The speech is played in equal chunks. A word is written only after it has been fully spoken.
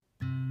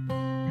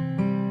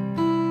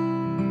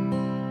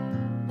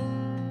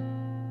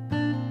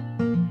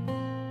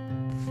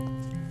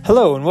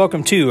Hello and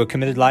welcome to a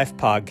Committed Life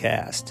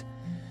podcast.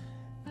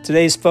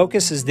 Today's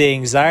focus is the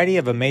anxiety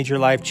of a major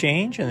life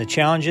change and the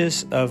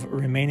challenges of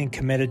remaining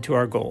committed to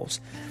our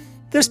goals.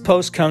 This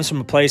post comes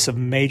from a place of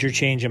major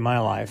change in my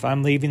life.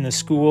 I'm leaving the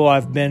school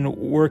I've been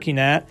working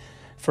at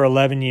for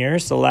 11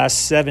 years, the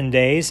last 7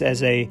 years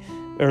as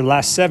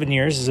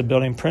a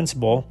building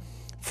principal,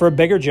 for a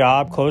bigger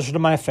job closer to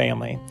my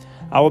family.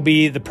 I will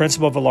be the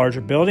principal of a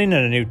larger building in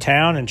a new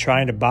town and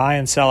trying to buy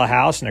and sell a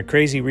house in a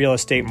crazy real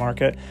estate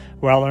market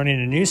while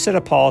learning a new set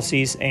of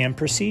policies and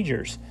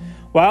procedures.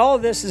 While all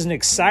of this is an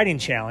exciting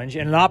challenge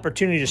and an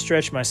opportunity to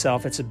stretch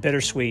myself, it's a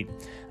bittersweet.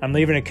 I'm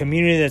leaving a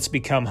community that's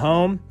become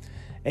home,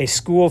 a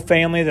school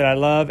family that I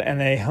love,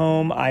 and a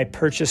home I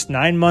purchased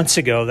 9 months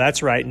ago.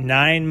 That's right,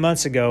 9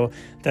 months ago,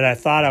 that I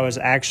thought I was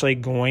actually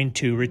going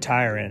to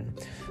retire in.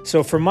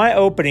 So for my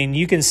opening,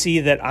 you can see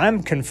that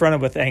I'm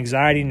confronted with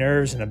anxiety,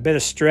 nerves, and a bit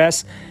of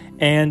stress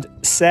and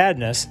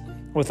sadness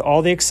with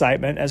all the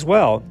excitement as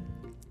well.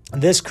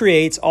 This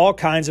creates all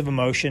kinds of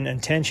emotion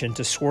and tension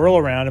to swirl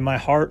around in my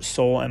heart,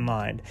 soul, and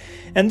mind.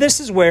 And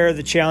this is where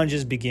the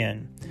challenges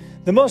begin.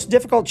 The most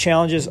difficult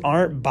challenges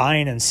aren't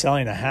buying and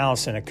selling a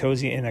house in a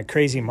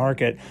crazy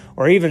market,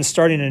 or even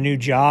starting a new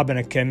job in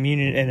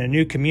a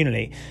new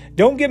community.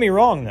 Don't get me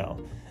wrong,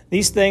 though.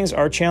 These things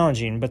are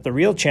challenging, but the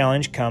real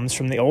challenge comes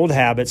from the old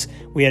habits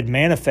we had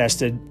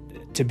manifested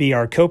to be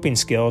our coping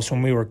skills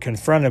when we were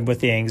confronted with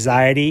the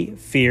anxiety,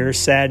 fear,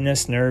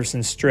 sadness, nerves,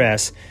 and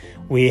stress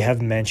we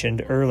have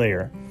mentioned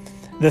earlier.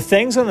 The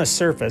things on the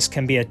surface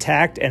can be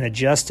attacked and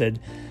adjusted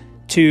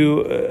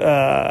to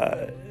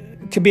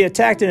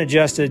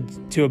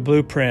a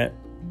blueprint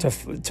to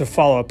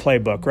follow a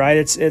playbook, right?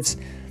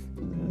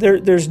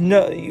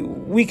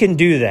 We can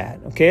do that,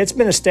 okay? It's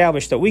been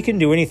established that we can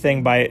do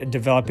anything by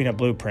developing a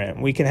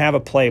blueprint. We can have a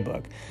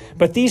playbook.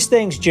 But these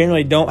things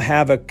generally don't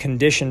have a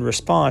conditioned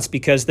response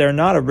because they're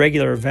not a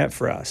regular event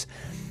for us.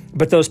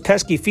 But those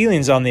pesky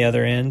feelings on the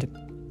other hand,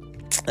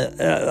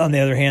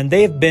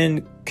 they have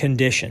been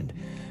conditioned,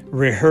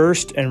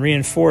 rehearsed, and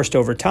reinforced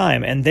over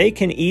time, and they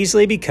can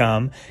easily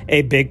become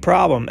a big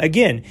problem.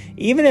 Again,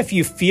 even if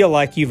you feel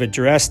like you've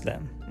addressed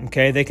them,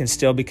 okay, they can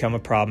still become a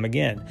problem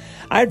again.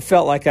 I had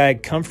felt like I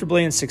had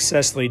comfortably and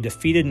successfully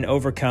defeated and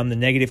overcome the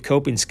negative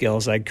coping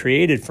skills I'd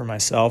created for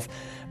myself,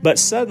 but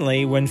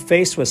suddenly, when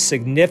faced with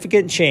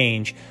significant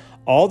change,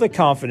 all the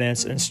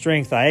confidence and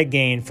strength I had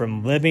gained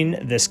from living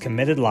this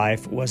committed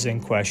life was in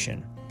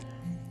question.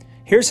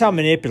 Here's how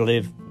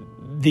manipulative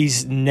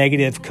these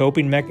negative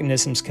coping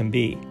mechanisms can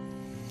be.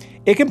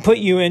 It can put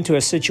you into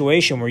a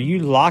situation where you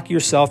lock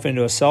yourself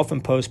into a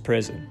self-imposed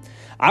prison.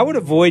 I would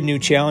avoid new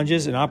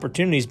challenges and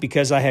opportunities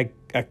because I had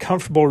a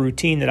comfortable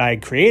routine that I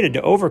had created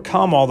to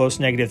overcome all those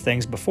negative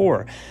things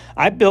before.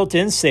 I built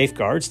in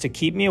safeguards to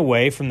keep me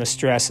away from the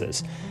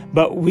stresses.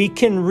 But we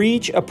can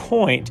reach a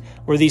point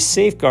where these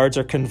safeguards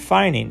are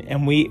confining,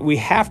 and we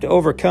have to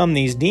overcome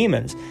these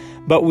demons,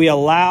 but we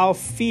allow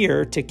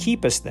fear to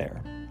keep us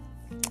there.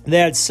 They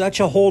had such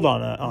a hold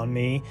on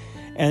me,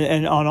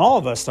 and on all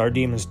of us, our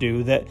demons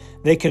do, that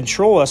they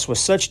control us with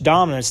such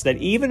dominance that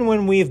even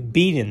when we've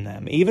beaten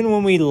them, even though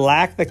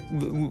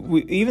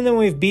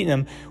we've beaten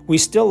them, we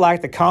still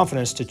lack the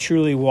confidence to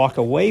truly walk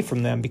away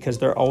from them because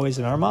they're always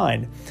in our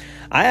mind.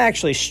 I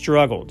actually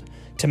struggled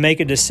to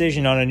make a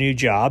decision on a new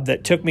job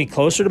that took me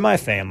closer to my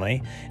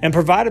family and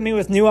provided me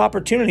with new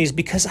opportunities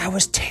because I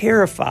was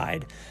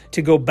terrified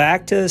to go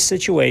back to the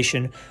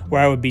situation where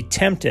I would be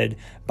tempted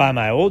by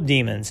my old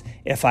demons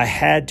if I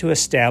had to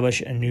establish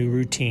a new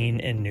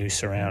routine and new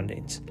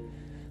surroundings.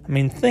 I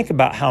mean, think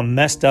about how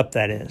messed up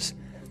that is.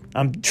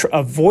 I'm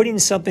avoiding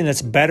something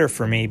that's better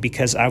for me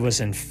because I was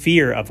in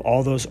fear of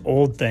all those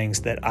old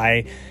things that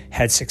I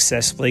had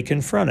successfully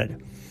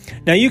confronted.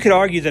 Now, you could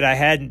argue that I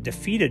hadn't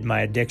defeated my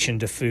addiction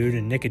to food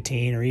and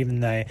nicotine or even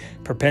the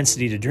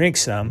propensity to drink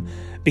some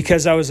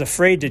because I was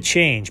afraid to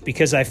change,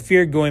 because I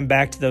feared going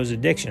back to those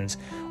addictions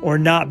or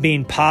not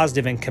being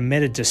positive and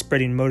committed to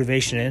spreading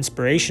motivation and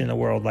inspiration in the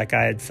world like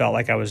I had felt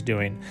like I was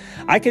doing.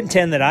 I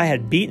contend that I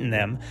had beaten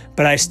them,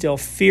 but I still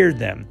feared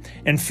them.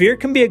 And fear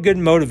can be a good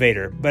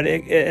motivator, but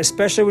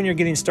especially when you're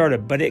getting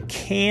started, but it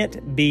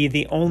can't be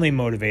the only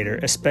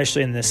motivator,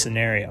 especially in this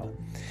scenario.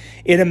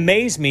 It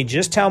amazed me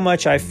just how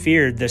much I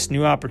feared this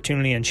new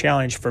opportunity and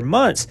challenge. For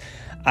months,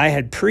 I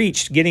had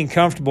preached getting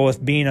comfortable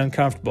with being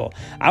uncomfortable.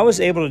 I was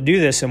able to do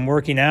this in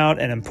working out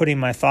and in putting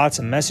my thoughts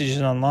and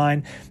messages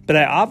online, but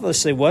I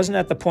obviously wasn't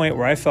at the point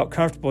where I felt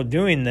comfortable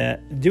doing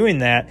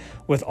that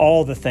with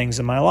all the things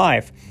in my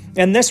life.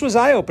 And this was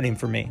eye-opening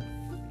for me.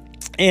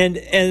 And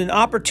an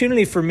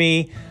opportunity for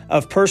me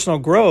of personal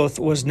growth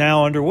was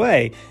now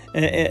underway.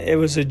 It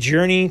was a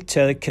journey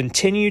to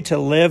continue to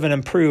live and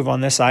improve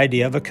on this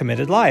idea of a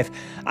committed life.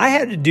 I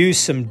had to do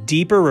some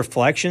deeper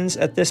reflections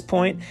at this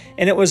point,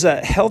 and it was a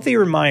healthy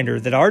reminder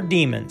that our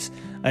demons,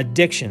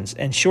 addictions,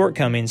 and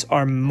shortcomings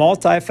are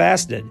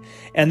multifaceted,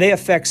 and they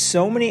affect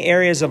so many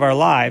areas of our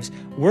lives.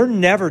 We're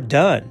never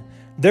done.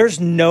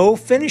 There's no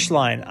finish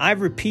line. I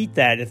repeat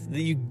that.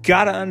 You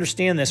got to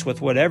understand this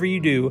with whatever you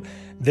do.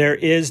 There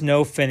is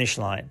no finish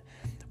line.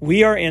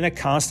 We are in a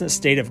constant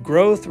state of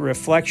growth,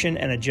 reflection,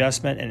 and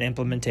adjustment and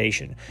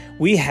implementation.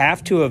 We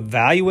have to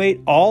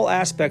evaluate all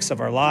aspects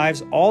of our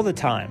lives all the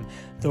time.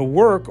 The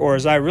work, or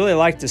as I really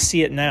like to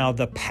see it now,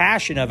 the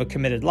passion of a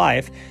committed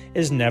life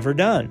is never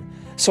done.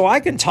 So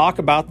I can talk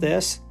about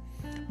this,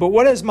 but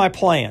what is my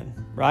plan,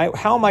 right?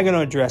 How am I going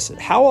to address it?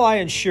 How will I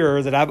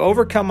ensure that I've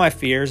overcome my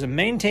fears and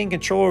maintain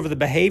control over the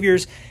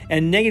behaviors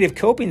and negative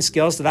coping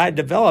skills that I had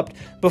developed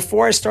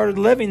before I started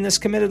living this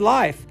committed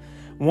life?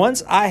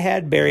 Once I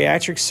had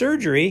bariatric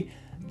surgery,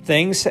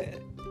 things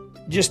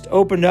just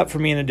opened up for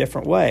me in a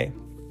different way.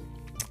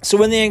 So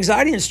when the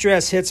anxiety and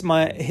stress hits,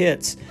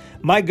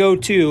 my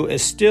go-to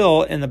is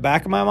still in the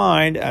back of my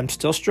mind. I'm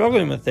still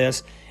struggling with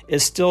this.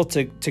 Is still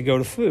to go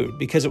to food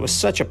because it was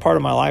such a part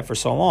of my life for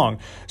so long.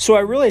 So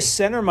I really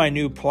center my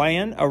new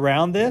plan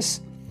around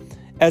this,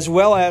 as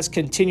well as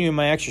continuing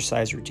my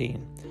exercise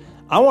routine.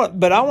 I want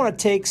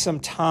to take some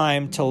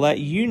time to let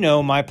you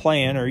know my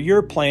plan, or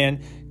your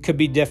plan could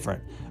be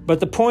different. But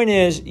the point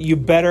is, you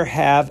better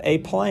have a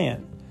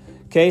plan.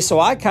 Okay, so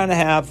I kind of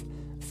have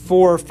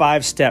 4 or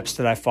 5 steps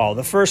that I follow.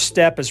 The first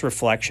step is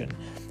reflection.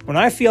 When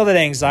I feel that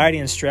anxiety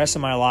and stress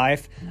in my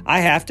life,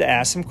 I have to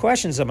ask some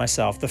questions of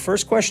myself. The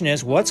first question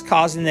is, what's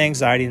causing the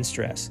anxiety and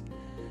stress?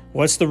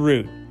 What's the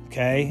root?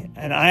 Okay,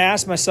 and I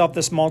ask myself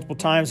this multiple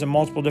times in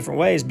multiple different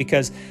ways,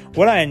 because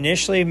what I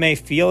initially may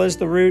feel is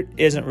the root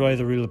isn't really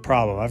the root of the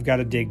problem. I've got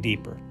to dig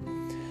deeper.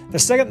 The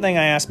second thing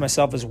I ask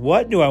myself is,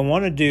 what do I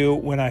want to do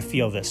when I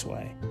feel this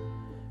way?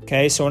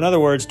 Okay, so in other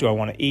words, do I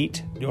want to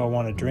eat? Do I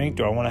want to drink?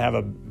 Do I want to have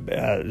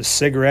a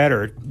cigarette,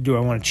 or do I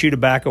want to chew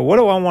tobacco? What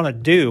do I want to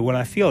do when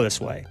I feel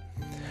this way?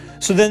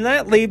 So then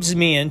that leads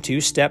me into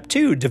step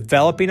 2,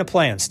 developing a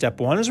plan. Step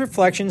 1 is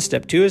reflection.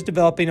 Step 2 is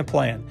developing a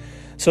plan.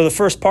 So the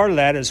first part of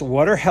that is,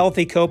 what are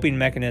healthy coping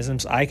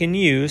mechanisms I can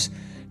use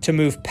to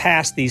move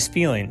past these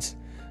feelings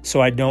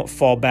so I don't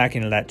fall back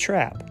into that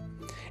trap?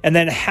 And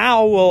then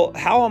how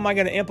am I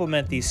going to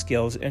implement these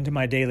skills into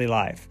my daily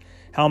life?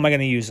 How am I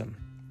going to use them?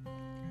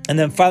 And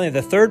then finally,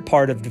 the third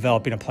part of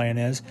developing a plan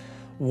is,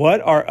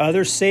 what are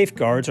other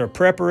safeguards or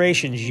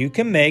preparations you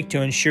can make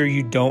to ensure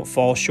you don't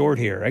fall short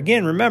here?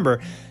 Again, remember,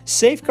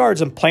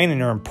 safeguards and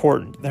planning are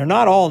important. They're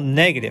not all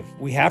negative.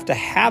 We have to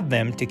have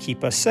them to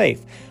keep us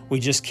safe. We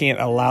just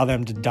can't allow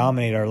them to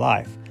dominate our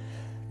life.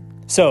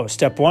 So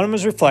step 1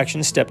 was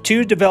reflection. Step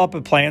 2, develop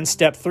a plan.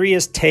 Step 3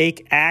 is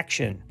take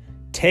action.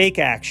 Take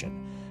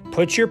action.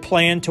 Put your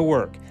plan to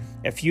work.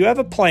 If you have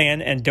a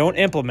plan and don't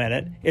implement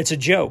it, it's a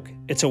joke.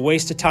 It's a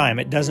waste of time.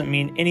 It doesn't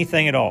mean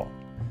anything at all.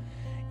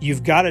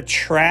 You've got to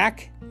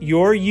track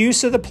your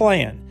use of the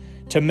plan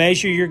to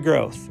measure your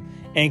growth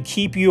and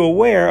keep you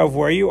aware of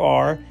where you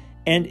are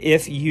and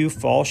if you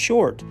fall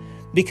short.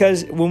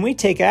 Because when we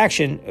take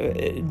action,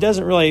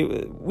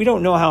 we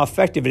don't know how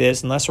effective it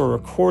is unless we're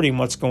recording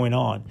what's going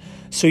on.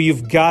 So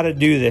you've got to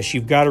do this.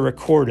 You've got to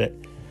record it.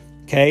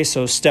 Okay,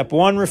 so step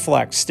 1,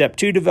 reflect. Step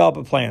 2, develop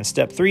a plan.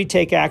 Step 3,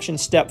 take action.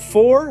 Step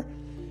 4,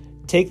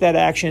 take that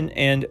action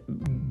and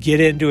get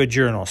into a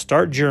journal.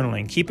 Start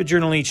journaling. Keep a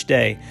journal each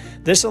day.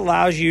 This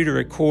allows you to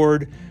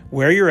record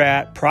where you're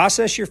at,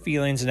 process your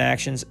feelings and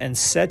actions, and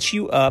sets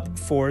you up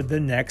for the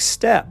next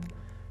step.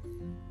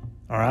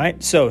 All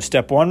right, so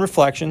step 1,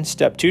 reflection.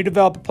 Step 2,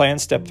 develop a plan.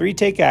 Step 3,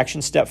 take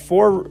action. Step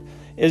 4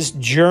 is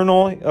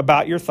journal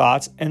about your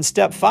thoughts. And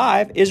step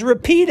 5 is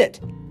repeat it.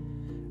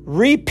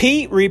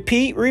 Repeat,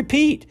 repeat,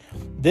 repeat.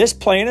 This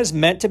plan is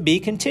meant to be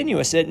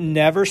continuous. It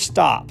never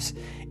stops.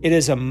 It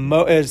is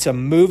it's a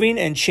moving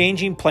and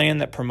changing plan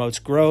that promotes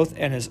growth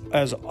and is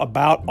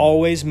about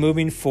always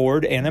moving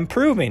forward and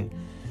improving.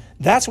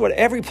 That's what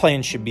every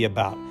plan should be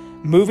about.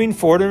 Moving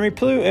forward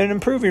and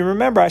improving.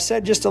 Remember, I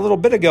said just a little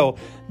bit ago,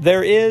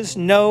 there is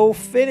no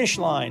finish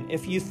line.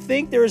 If you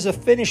think there is a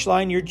finish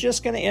line, you're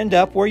just going to end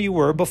up where you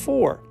were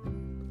before.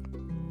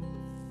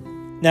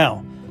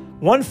 Now,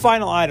 one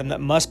final item that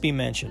must be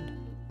mentioned.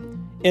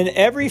 In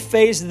every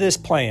phase of this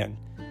plan,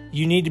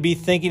 you need to be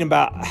thinking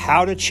about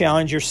how to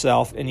challenge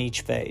yourself in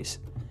each phase.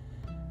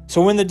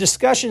 So when the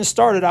discussion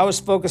started, I was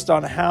focused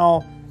on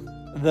how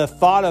the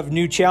thought of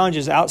new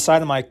challenges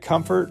outside of my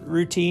comfort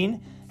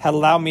routine had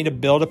allowed me to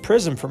build a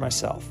prison for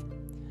myself.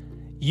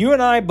 You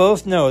and I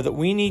both know that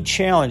we need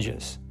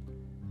challenges.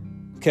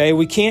 Okay,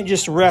 we can't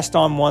just rest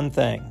on one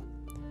thing.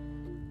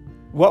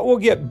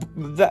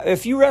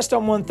 If you rest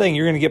on one thing,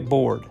 you're going to get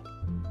bored.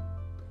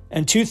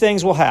 And 2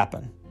 things will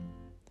happen.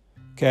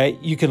 Okay,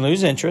 you can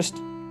lose interest.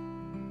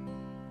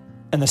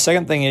 And the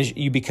second thing is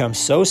you become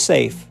so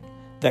safe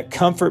that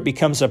comfort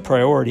becomes a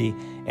priority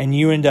and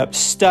you end up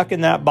stuck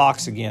in that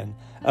box again,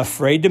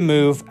 afraid to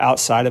move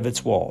outside of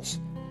its walls.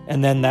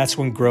 And then that's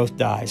when growth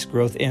dies.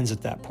 Growth ends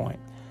at that point.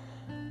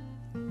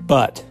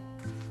 But,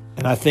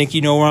 and I think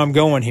you know where I'm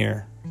going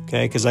here,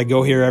 okay, because I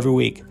go here every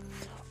week.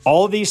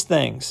 All of these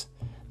things,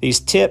 these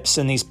tips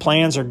and these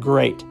plans are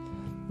great.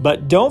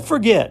 But don't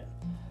forget,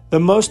 the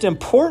most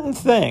important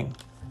thing,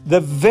 the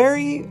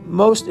very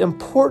most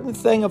important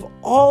thing of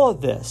all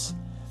of this,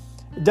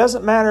 it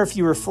doesn't matter if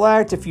you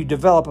reflect, if you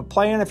develop a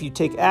plan, if you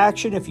take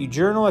action, if you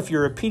journal, if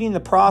you're repeating the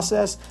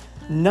process,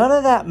 none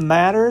of that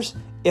matters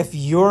if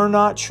you're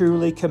not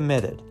truly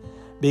committed.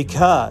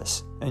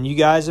 Because, and you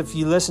guys, if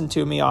you listen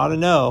to me, ought to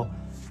know,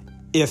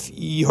 if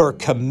your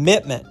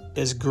commitment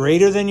is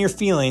greater than your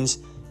feelings,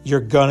 you're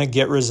going to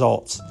get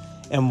results.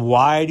 And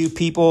why do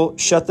people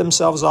shut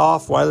themselves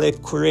off? Why do they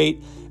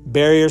create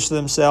barriers to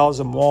themselves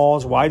and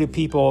walls? Why do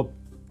people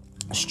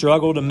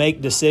struggle to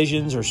make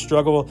decisions or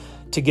struggle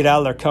to get out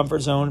of their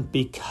comfort zone?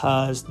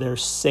 Because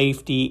there's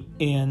safety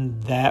in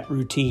that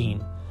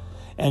routine.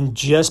 And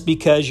just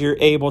because you're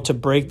able to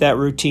break that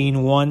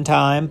routine one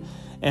time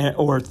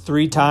or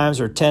 3 times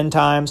or 10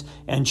 times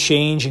and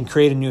change and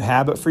create a new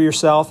habit for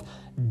yourself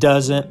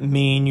doesn't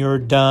mean you're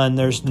done.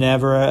 There's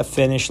never a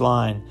finish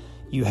line.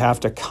 You have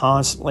to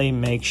constantly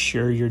make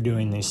sure you're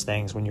doing these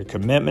things. When your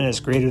commitment is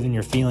greater than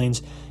your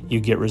feelings, you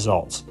get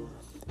results.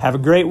 Have a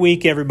great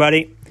week,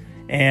 everybody,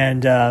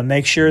 and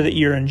make sure that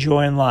you're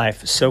enjoying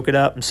life. Soak it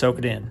up and soak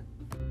it in.